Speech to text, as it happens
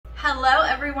Hello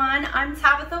everyone, I'm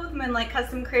Tabitha with Moonlight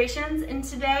Custom Creations, and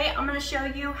today I'm going to show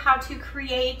you how to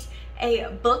create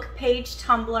a book page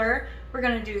tumbler. We're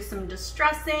going to do some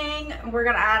distressing, and we're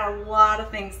going to add a lot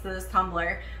of things to this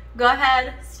tumbler. Go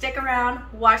ahead, stick around,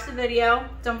 watch the video.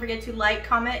 Don't forget to like,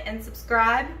 comment, and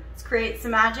subscribe. Let's create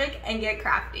some magic and get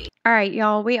crafty. All right,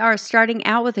 y'all, we are starting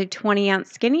out with a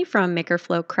 20-ounce skinny from Maker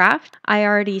Flow Craft. I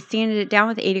already sanded it down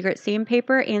with 80 grit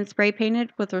sandpaper and spray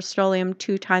painted with Rust-Oleum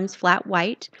 2x flat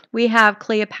white. We have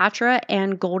Cleopatra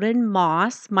and Golden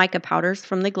Moss mica powders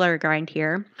from the glitter grind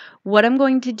here. What I'm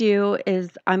going to do is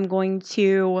I'm going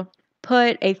to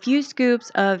put a few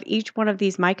scoops of each one of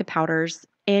these mica powders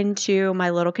into my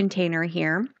little container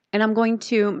here, and I'm going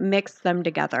to mix them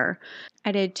together.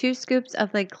 I did 2 scoops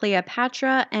of the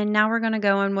Cleopatra, and now we're going to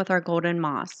go in with our Golden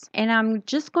Moss. And I'm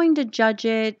just going to judge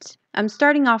it. I'm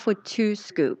starting off with 2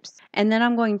 scoops, and then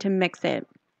I'm going to mix it.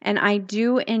 And I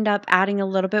do end up adding a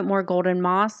little bit more Golden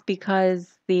Moss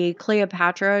because the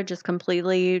Cleopatra just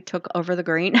completely took over the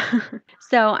green.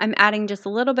 So I'm adding just a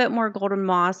little bit more Golden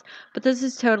Moss, but this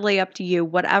is totally up to you.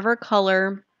 Whatever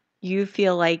color you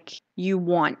feel like you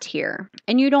want here.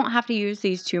 And you don't have to use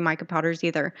these 2 mica powders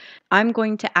either. I'm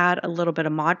going to add a little bit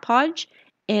of Mod Podge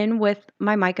in with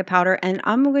my mica powder, and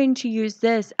I'm going to use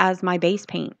this as my base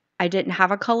paint. I didn't have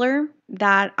a color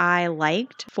that I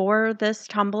liked for this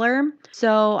tumbler,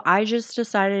 so I just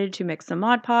decided to mix some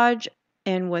Mod Podge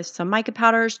in with some mica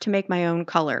powders to make my own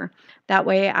color. That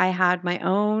way I had my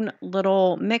own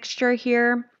little mixture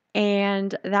here,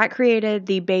 and that created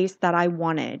the base that I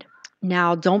wanted.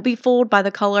 Now, don't be fooled by the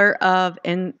color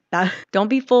don't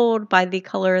be fooled by the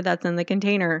color that's in the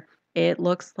container. It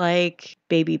looks like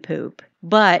baby poop,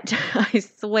 but I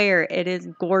swear it is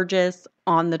gorgeous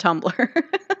on the tumbler.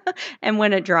 And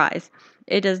when it dries,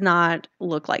 it does not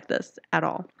look like this at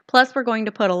all. Plus, we're going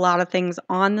to put a lot of things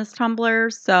on this tumbler,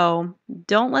 so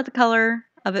don't let the color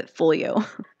of it fool you.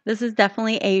 This is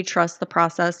definitely a trust the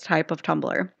process type of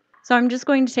tumbler. So I'm just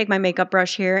going to take my makeup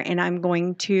brush here, and I'm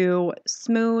going to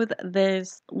smooth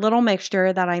this little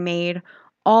mixture that I made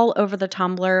all over the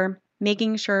tumbler,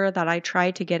 making sure that I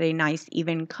try to get a nice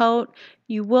even coat.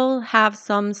 You will have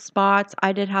some spots.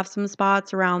 I did have some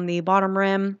spots around the bottom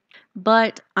rim,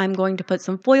 but I'm going to put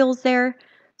some foils there.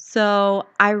 So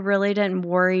I really didn't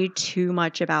worry too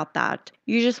much about that.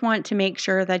 You just want to make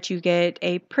sure that you get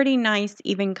a pretty nice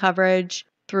even coverage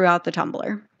throughout the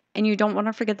tumbler. And you don't want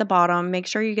to forget the bottom. Make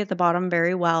sure you get the bottom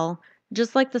very well,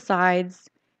 just like the sides.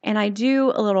 And I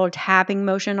do a little tapping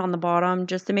motion on the bottom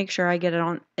just to make sure I get it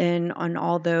on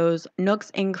all those nooks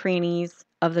and crannies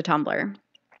of the tumbler.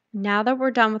 Now that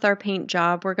we're done with our paint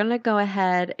job, we're going to go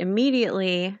ahead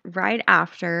immediately right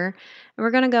after, and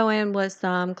we're going to go in with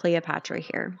some Cleopatra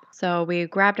here. So we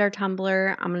grabbed our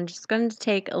tumbler. I'm just going to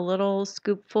take a little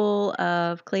scoopful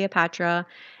of Cleopatra,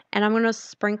 and I'm going to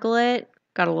sprinkle it.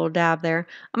 Got a little dab there.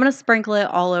 I'm going to sprinkle it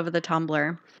all over the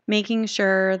tumbler, making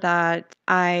sure that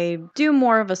I do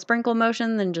more of a sprinkle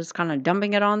motion than just kind of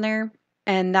dumping it on there.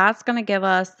 And that's going to give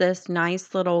us this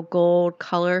nice little gold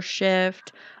color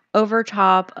shift over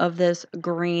top of this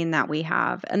green that we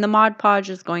have. And the Mod Podge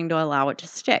is going to allow it to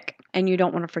stick. And you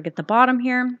don't want to forget the bottom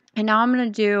here. And now I'm going to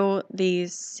do the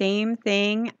same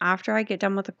thing after I get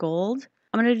done with the gold.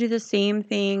 I'm going to do the same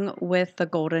thing with the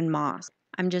Golden Moss.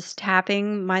 I'm just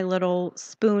tapping my little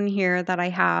spoon here that I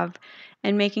have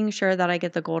and making sure that I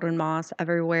get the Golden Moss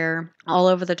everywhere, all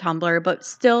over the tumbler, but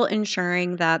still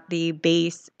ensuring that the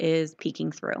base is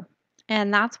peeking through.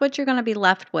 And that's what you're going to be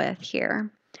left with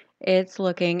here. It's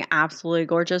looking absolutely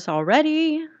gorgeous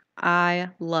already. I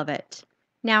love it.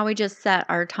 Now we just set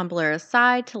our tumbler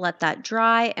aside to let that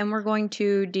dry, and we're going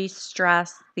to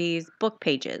de-stress these book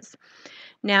pages.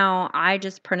 Now, I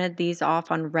just printed these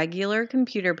off on regular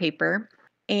computer paper.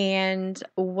 And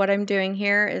what I'm doing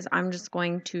here is I'm just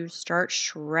going to start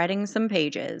shredding some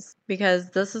pages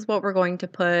because this is what we're going to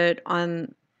put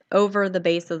on over the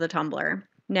base of the tumbler.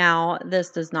 Now, this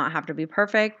does not have to be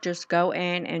perfect. Just go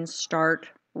in and start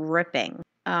ripping.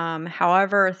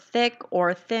 However thick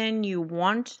or thin you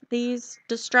want these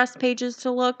distress pages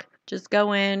to look, just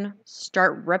go in,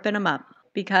 start ripping them up,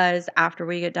 because after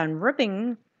we get done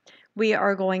ripping, we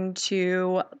are going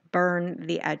to burn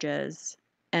the edges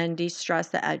and de-stress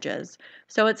the edges.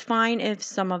 So it's fine if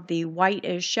some of the white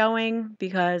is showing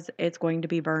because it's going to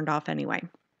be burned off anyway.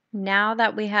 Now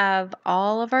that we have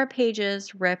all of our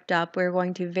pages ripped up, we're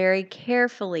going to very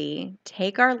carefully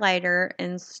take our lighter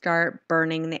and start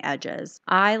burning the edges.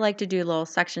 I like to do little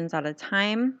sections at a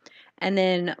time and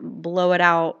then blow it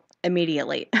out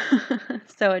immediately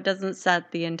so it doesn't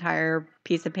set the entire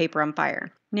piece of paper on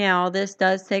fire. Now, this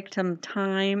does take some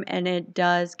time and it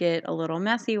does get a little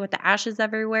messy with the ashes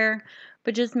everywhere,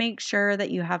 but just make sure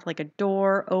that you have like a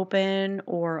door open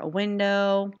or a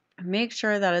window. Make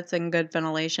sure that it's in good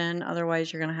ventilation,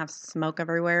 otherwise you're gonna have smoke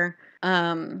everywhere.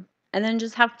 And then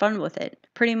just have fun with it.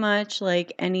 Pretty much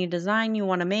like any design you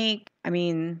want to make. I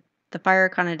mean, the fire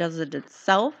kind of does it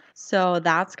itself, so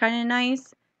that's kind of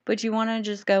nice. But you want to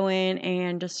just go in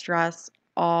and distress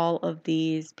all of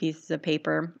these pieces of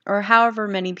paper, or however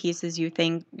many pieces you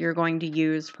think you're going to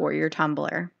use for your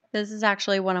tumbler. This is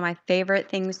actually one of my favorite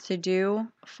things to do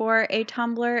for a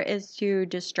tumbler, is to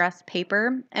distress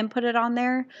paper and put it on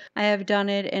there. I have done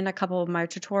it in a couple of my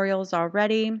tutorials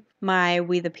already. My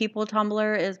We the People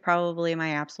tumbler is probably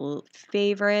my absolute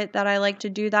favorite that I like to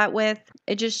do that with.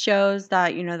 It just shows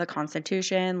that, you know, the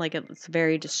Constitution, like it's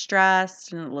very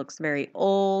distressed and it looks very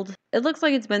old. It looks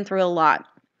like it's been through a lot.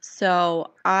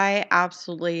 So I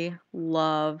absolutely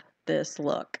love this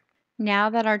look.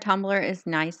 Now that our tumbler is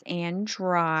nice and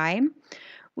dry,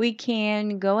 we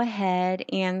can go ahead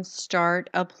and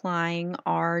start applying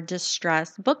our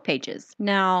distressed book pages.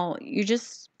 Now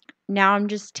I'm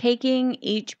just taking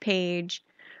each page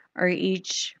or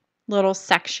each little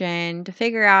section to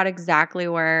figure out exactly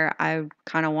where I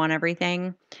kind of want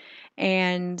everything.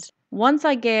 And once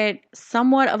I get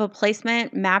somewhat of a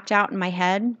placement mapped out in my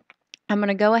head, I'm going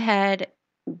to go ahead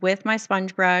with my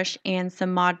sponge brush and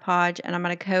some Mod Podge, and I'm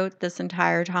going to coat this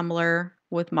entire tumbler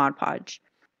with Mod Podge.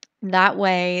 That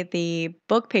way the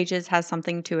book pages has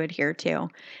something to adhere to.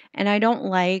 And I don't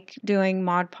like doing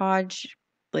Mod Podge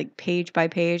like page by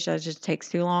page. That just takes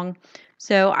too long.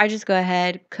 So I just go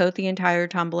ahead, coat the entire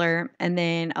tumbler, and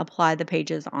then apply the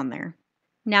pages on there.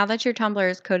 Now that your tumbler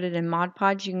is coated in Mod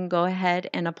Podge, you can go ahead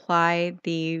and apply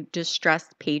the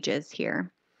distressed pages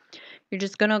here. You're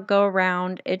just going to go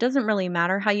around. It doesn't really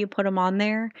matter how you put them on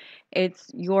there. It's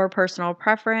your personal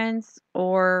preference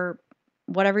or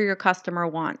whatever your customer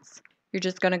wants. You're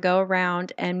just going to go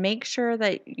around and make sure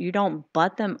that you don't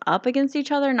butt them up against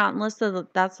each other, not unless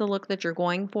that's the look that you're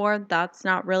going for. That's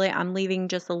not really, I'm leaving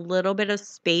just a little bit of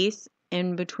space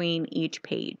in between each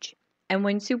page. And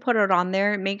once you put it on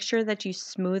there, make sure that you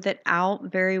smooth it out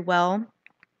very well.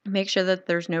 Make sure that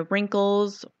there's no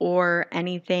wrinkles or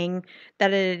anything,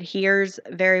 that it adheres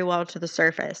very well to the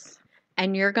surface.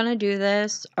 And you're going to do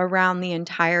this around the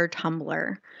entire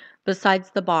tumbler.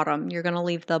 Besides the bottom, you're going to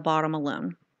leave the bottom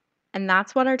alone. And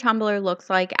that's what our tumbler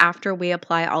looks like after we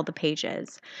apply all the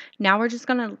pages. Now we're just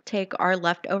going to take our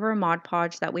leftover Mod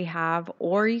Podge that we have,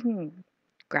 or you can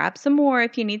grab some more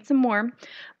if you need some more,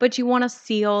 but you want to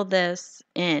seal this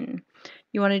in.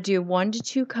 You want to do 1 to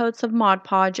 2 coats of Mod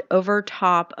Podge over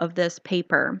top of this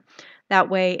paper. That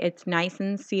way it's nice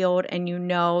and sealed and you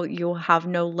know you'll have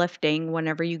no lifting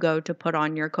whenever you go to put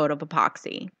on your coat of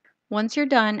epoxy. Once you're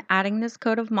done adding this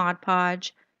coat of Mod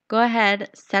Podge, go ahead,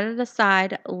 set it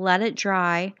aside, let it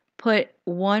dry, put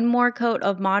 1 more coat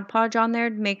of Mod Podge on there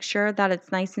to make sure that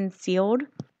it's nice and sealed,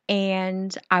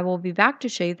 and I will be back to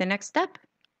show you the next step.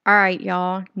 Alright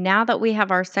y'all, now that we have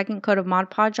our second coat of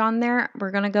Mod Podge on there, we're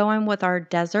going to go in with our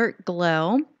Desert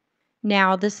Glow.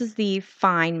 Now this is the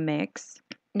fine mix.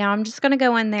 Now I'm just going to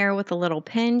go in there with a little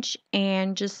pinch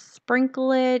and just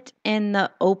sprinkle it in the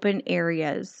open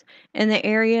areas, in the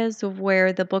areas of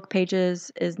where the book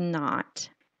pages is not.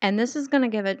 And this is going to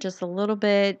give it just a little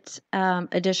bit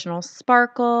additional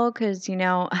sparkle because, you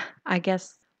know, I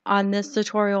guess on this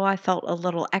tutorial I felt a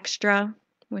little extra,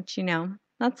 which, you know,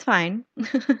 that's fine.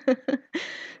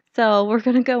 So we're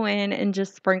going to go in and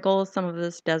just sprinkle some of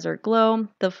this Desert Glow,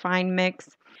 the fine mix,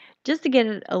 just to get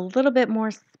it a little bit more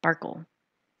sparkle.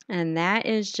 And that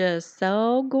is just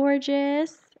so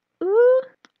gorgeous. Ooh,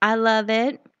 I love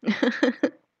it.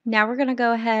 Now we're going to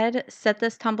go ahead, set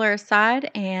this tumbler aside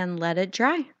and let it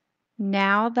dry.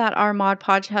 Now that our Mod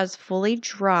Podge has fully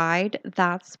dried,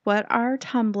 that's what our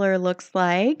tumbler looks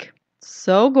like.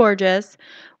 So gorgeous.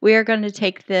 We are going to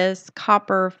take this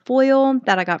copper foil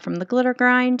that I got from the glitter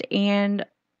grind and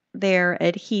their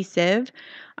adhesive.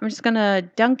 I'm just going to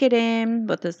dunk it in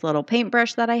with this little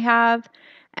paintbrush that I have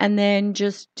and then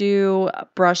just do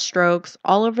brush strokes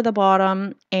all over the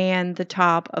bottom and the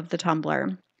top of the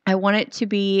tumbler. I want it to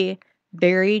be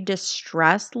very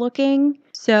distressed looking,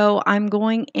 so I'm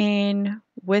going in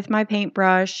with my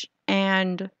paintbrush,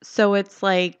 and so it's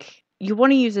like you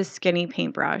want to use a skinny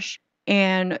paintbrush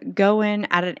and go in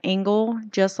at an angle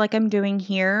just like I'm doing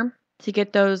here to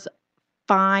get those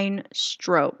fine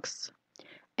strokes.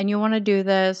 And you want to do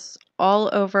this all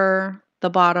over the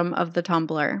bottom of the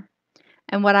tumbler.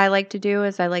 And what I like to do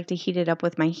is I like to heat it up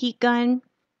with my heat gun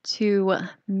to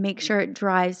make sure it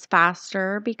dries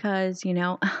faster because, you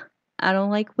know, I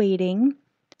don't like waiting.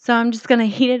 So I'm just going to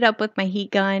heat it up with my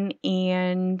heat gun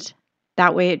and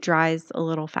that way it dries a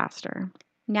little faster.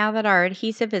 Now that our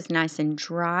adhesive is nice and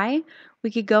dry,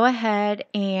 we could go ahead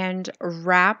and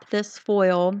wrap this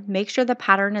foil. Make sure the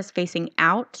pattern is facing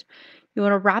out. You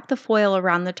want to wrap the foil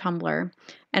around the tumbler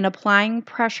and applying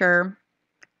pressure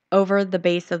over the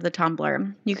base of the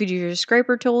tumbler. You could use your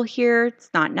scraper tool here. It's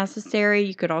not necessary.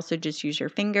 You could also just use your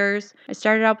fingers. I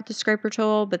started out with the scraper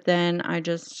tool, but then I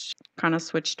just kind of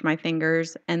switched my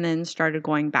fingers and then started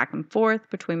going back and forth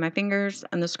between my fingers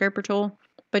and the scraper tool.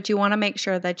 But you want to make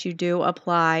sure that you do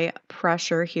apply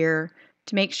pressure here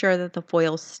to make sure that the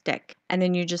foils stick. And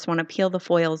then you just want to peel the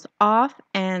foils off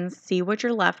and see what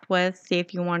you're left with. See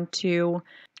if you want to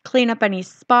clean up any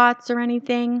spots or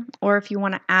anything, or if you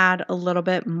want to add a little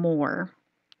bit more.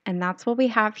 And that's what we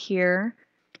have here.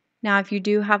 Now, if you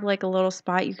do have like a little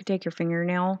spot, you could take your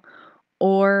fingernail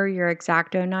or your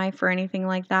X-Acto knife or anything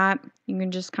like that. You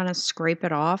can just kind of scrape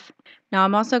it off. Now,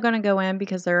 I'm also going to go in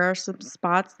because there are some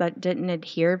spots that didn't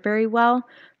adhere very well.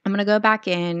 I'm going to go back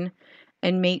in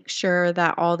and make sure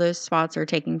that all those spots are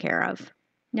taken care of.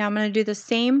 Now I'm going to do the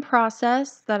same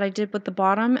process that I did with the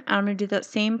bottom, and I'm going to do that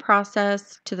same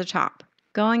process to the top.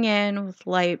 Going in with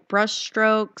light brush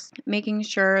strokes, making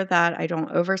sure that I don't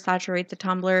oversaturate the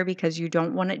tumbler because you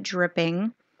don't want it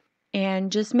dripping, and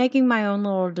just making my own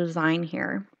little design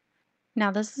here.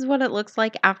 Now this is what it looks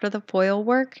like after the foil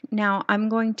work. Now I'm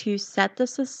going to set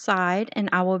this aside and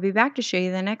I will be back to show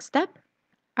you the next step.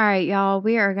 Alright y'all,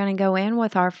 we are going to go in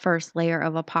with our first layer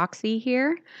of epoxy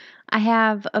here. I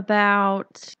have a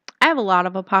lot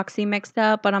of epoxy mixed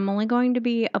up, but I'm only going to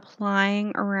be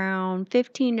applying around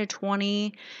 15 to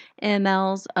 20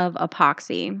 mLs of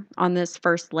epoxy on this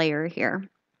first layer here.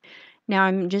 Now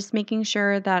I'm just making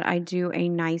sure that I do a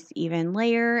nice even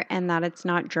layer and that it's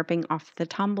not dripping off the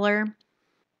tumbler.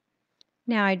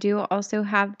 Now I do also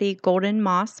have the golden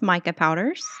moss mica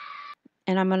powders.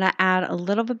 And I'm going to add a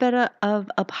little bit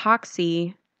of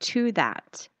epoxy to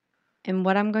that. And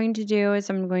what I'm going to do is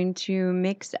I'm going to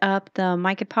mix up the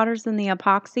mica powders and the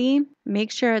epoxy.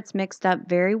 Make sure it's mixed up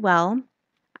very well.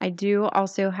 I do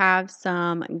also have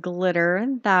some glitter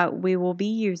that we will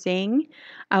be using.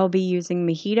 I will be using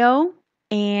Mojito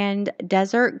and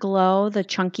Desert Glow, the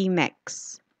chunky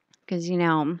mix. Because, you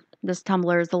know, this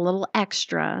tumbler is a little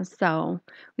extra, so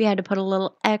we had to put a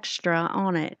little extra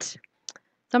on it.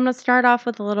 So I'm going to start off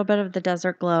with a little bit of the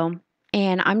Desert Glow,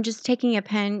 and I'm just taking a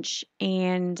pinch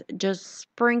and just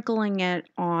sprinkling it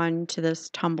onto this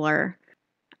tumbler.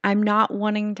 I'm not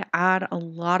wanting to add a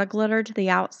lot of glitter to the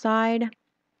outside,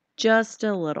 just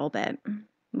a little bit,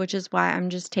 which is why I'm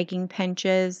just taking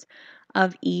pinches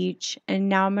of each. And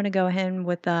now I'm going to go ahead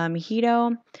with the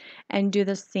Mojito and do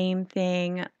the same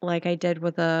thing like I did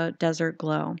with the Desert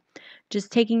Glow. Just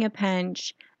taking a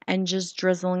pinch and just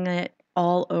drizzling it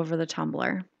all over the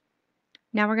tumbler.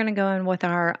 Now we're going to go in with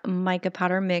our mica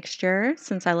powder mixture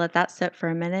since I let that sit for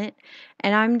a minute.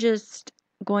 And I'm just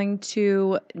going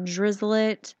to drizzle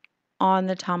it on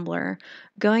the tumbler,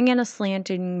 going in a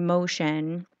slanting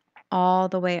motion all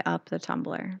the way up the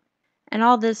tumbler. And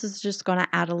all this is just going to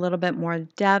add a little bit more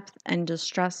depth and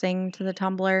distressing to the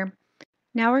tumbler.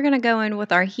 Now we're going to go in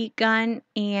with our heat gun,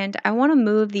 and I want to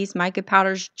move these mica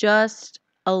powders just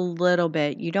a little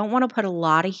bit. You don't want to put a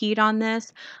lot of heat on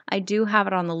this. I do have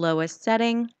it on the lowest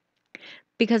setting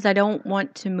because I don't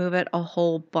want to move it a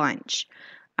whole bunch.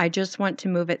 I just want to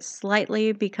move it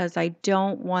slightly because I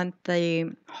don't want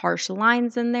the harsh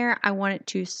lines in there. I want it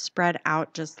to spread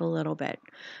out just a little bit.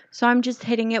 So I'm just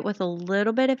hitting it with a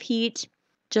little bit of heat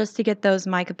just to get those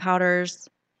mica powders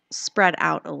spread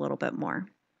out a little bit more.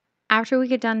 After we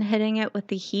get done hitting it with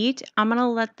the heat, I'm going to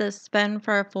let this spin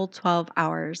for a full 12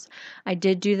 hours. I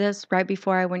did do this right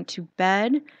before I went to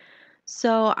bed.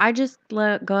 So I just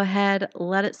go ahead,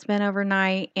 let it spin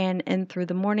overnight and in through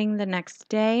the morning the next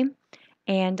day.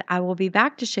 And I will be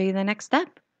back to show you the next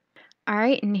step.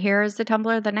 Alright, and here is the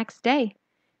tumbler the next day.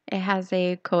 It has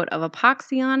a coat of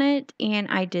epoxy on it, and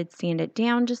I did sand it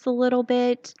down just a little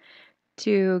bit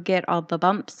to get all the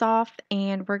bumps off,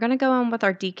 and we're going to go in with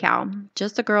our decal,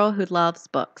 Just a Girl Who Loves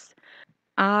Books.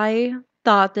 I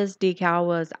thought this decal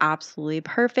was absolutely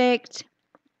perfect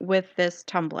with this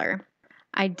tumbler.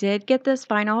 I did get this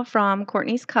vinyl from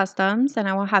Courtney's Customs, and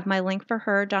I will have my link for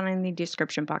her down in the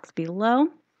description box below.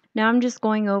 Now I'm just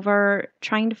going over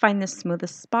trying to find the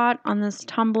smoothest spot on this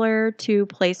tumbler to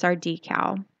place our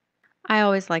decal. I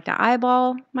always like to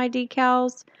eyeball my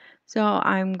decals, so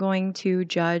I'm going to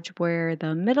judge where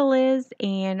the middle is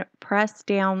and press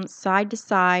down side to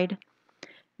side,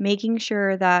 making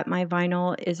sure that my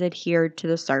vinyl is adhered to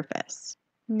the surface.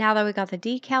 Now that we got the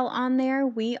decal on there,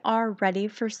 we are ready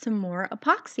for some more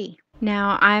epoxy.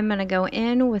 Now I'm going to go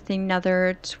in with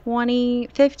another 15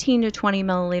 to 20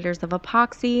 milliliters of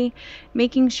epoxy,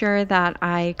 making sure that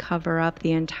I cover up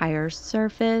the entire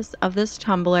surface of this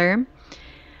tumbler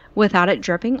without it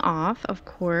dripping off, of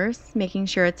course, making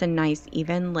sure it's a nice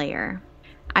even layer.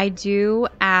 I do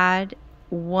add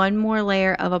one more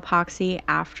layer of epoxy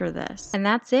after this. And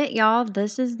that's it, y'all.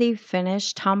 This is the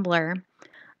finished tumbler.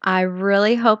 I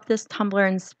really hope this tumbler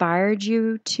inspired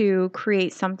you to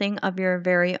create something of your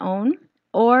very own,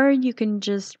 or you can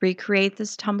just recreate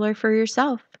this tumbler for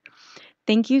yourself.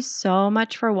 Thank you so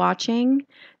much for watching.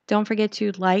 Don't forget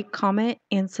to like, comment,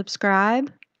 and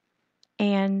subscribe.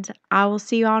 And I will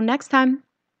see you all next time.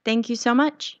 Thank you so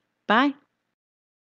much. Bye.